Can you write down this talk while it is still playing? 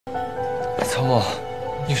曹木，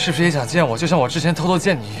你是不是也想见我，就像我之前偷偷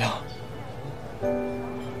见你一样？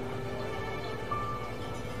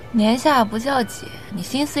年下不叫姐，你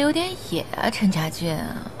心思有点野啊，陈家俊。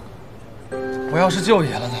我要是舅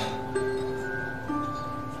爷了呢？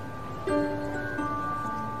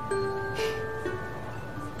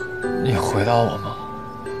你回答我吗？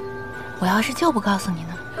我要是就不告诉你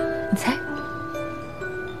呢？你猜？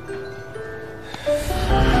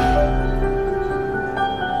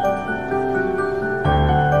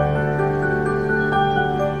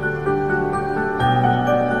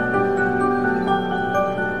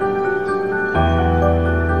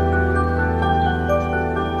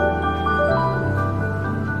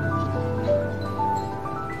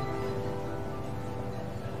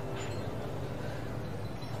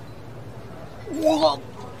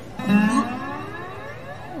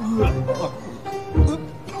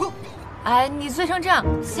哎，你醉成这样，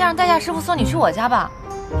先让代驾师傅送你去我家吧。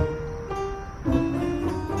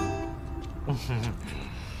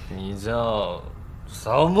你叫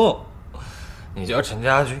曹木，你叫陈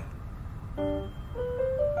家俊，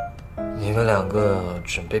你们两个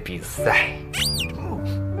准备比赛。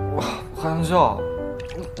开玩笑。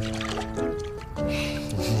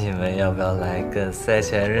你们要不要来个赛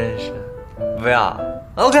前认识？不要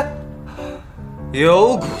 ？OK。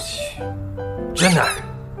有骨气，真男人。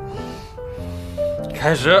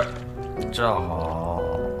开始，站好，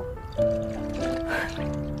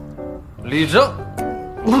立正，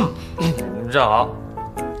站好，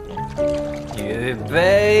预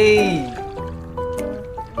备，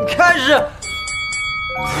开始。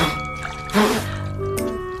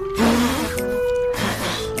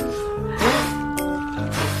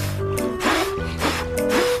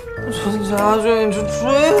陈家俊，你去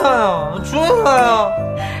追他呀，追他呀！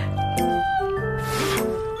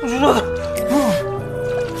追他！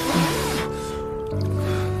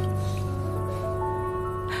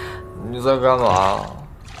你在干嘛？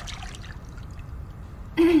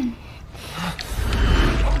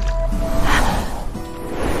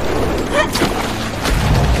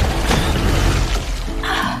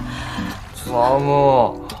曹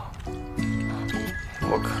木，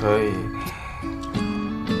我可以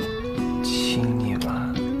亲你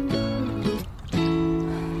吗？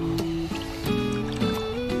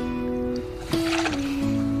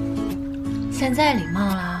现在礼貌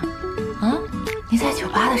了啊？你在酒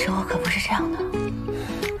吧的时候可不是这样的。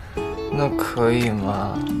那可以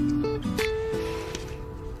吗？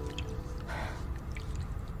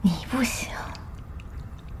你不行，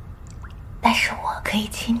但是我可以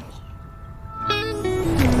亲你。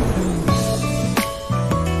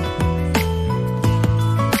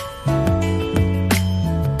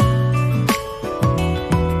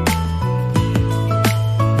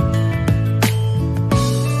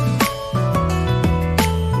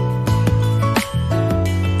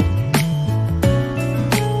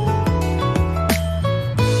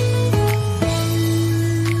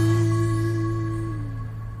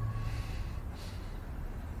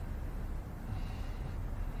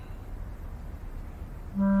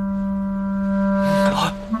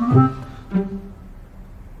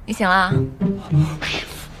你醒了？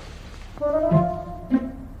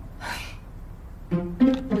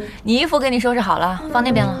你衣服给你收拾好了，放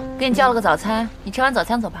那边了。给你叫了个早餐，你吃完早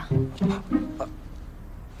餐走吧。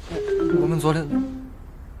我们昨天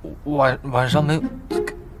晚上没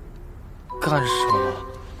干什么？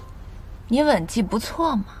你吻技不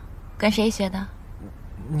错嘛，跟谁学的？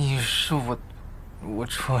你是我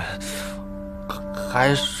初吻，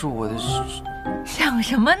还是我的？想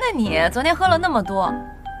什么呢你？昨天喝了那么多，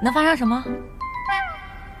能发生什么？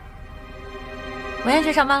我先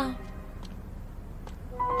去上班了。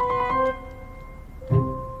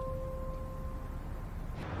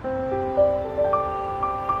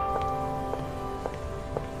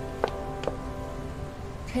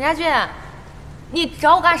陈家俊，你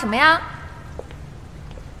找我干什么呀？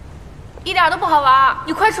一点都不好玩！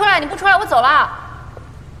你快出来！你不出来，我走了。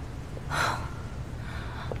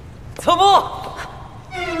曹木，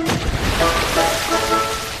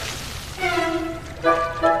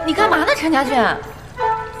你干嘛呢，陈家俊？干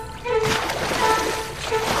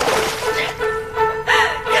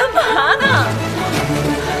嘛呢？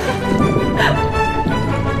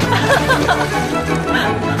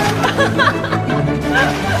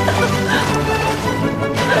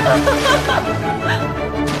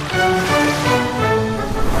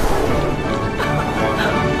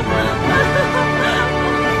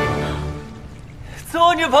做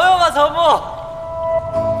我女朋友吧，曹木。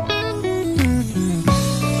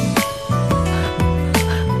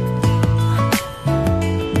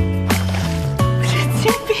神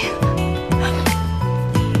经病！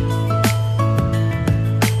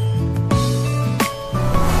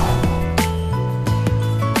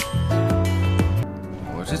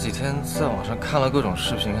看了各种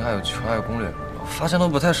视频，还有求爱攻略，发现都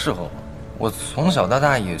不太适合我。我从小到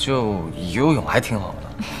大也就游泳还挺好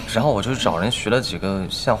的，然后我就找人学了几个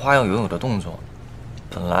像花样游泳的动作。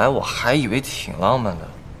本来我还以为挺浪漫的，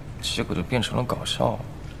结果就变成了搞笑了。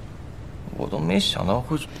我都没想到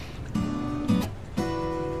会。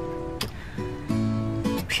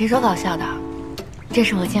谁说搞笑的？这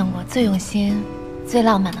是我见过最用心、最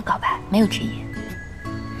浪漫的告白，没有之一。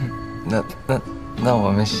那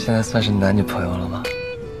我们现在算是男女朋友了吗？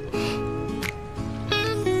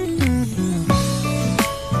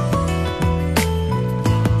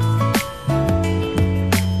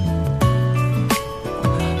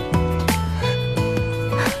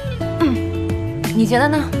你觉得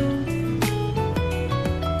呢？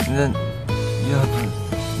那要不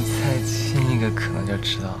再亲一个，可能就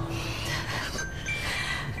知道了。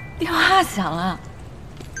电话响了。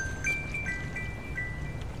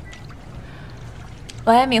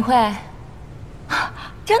喂，敏慧。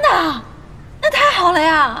真的啊？那太好了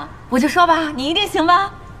呀！我就说吧，你一定行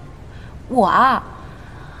吧？我啊，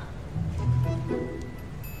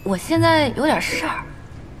我现在有点事儿，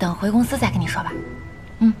等回公司再跟你说吧。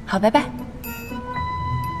好，拜拜。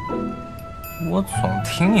我总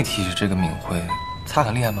听你提起这个敏慧，她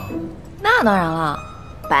很厉害吗？那当然了，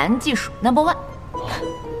百安技术 No.1。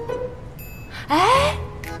哎，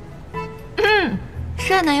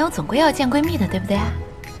帅男友总归要见闺蜜的，对不对？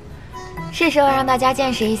是时候让大家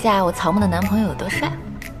见识一下我曹木的男朋友有多帅。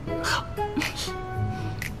好。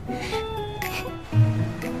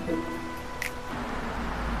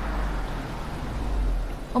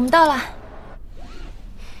我们到了。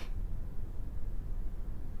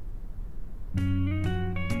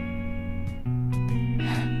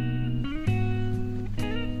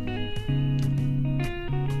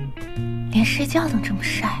连睡觉都这么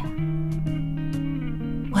晒啊！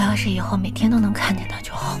我要是以后每天都能看见他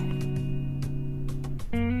就好。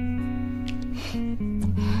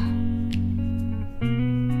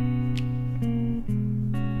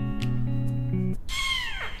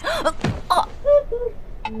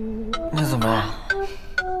你怎么了？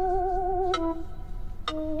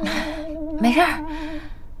没事儿，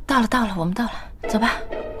到了，我们到了，走吧。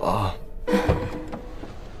啊。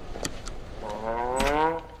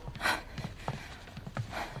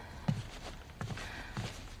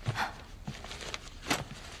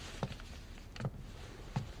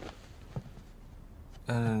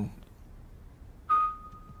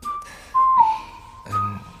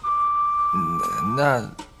那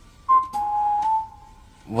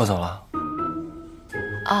我走了。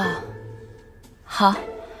哦，好。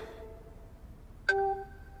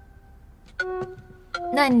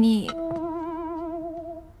那你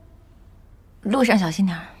路上小心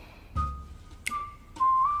点儿。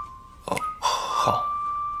哦，好。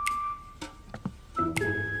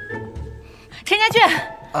陈家俊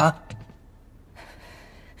啊。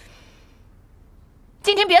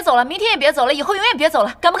今天别走了，明天也别走了，以后永远别走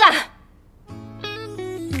了，敢不敢？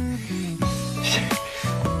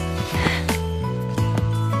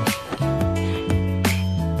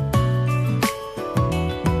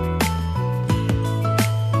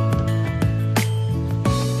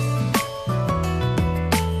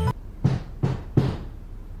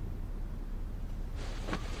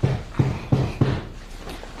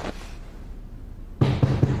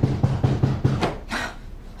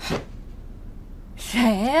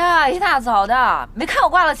谁呀？一大早的，没看我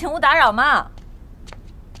挂了，请勿打扰吗？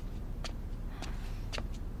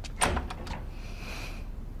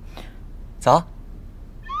走。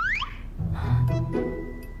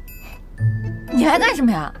你还干什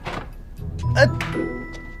么呀？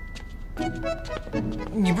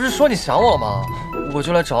你不是说你想我了吗？我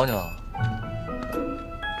就来找你了。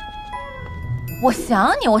我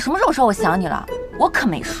想你？我什么时候说我想你了？我可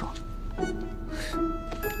没说。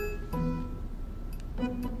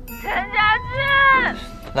陈家俊，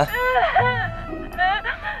来。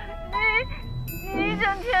你一整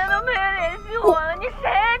天都没人联系我了，你谁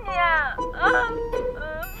呀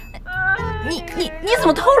你？你怎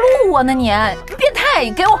么偷录我呢你？你变态！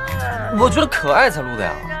给我！我觉得可爱才录的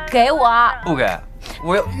呀。给我！不给，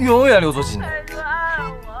我要永远留作纪念。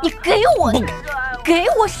你给我！给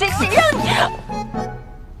我！谁让你？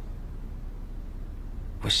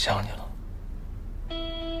我想你了。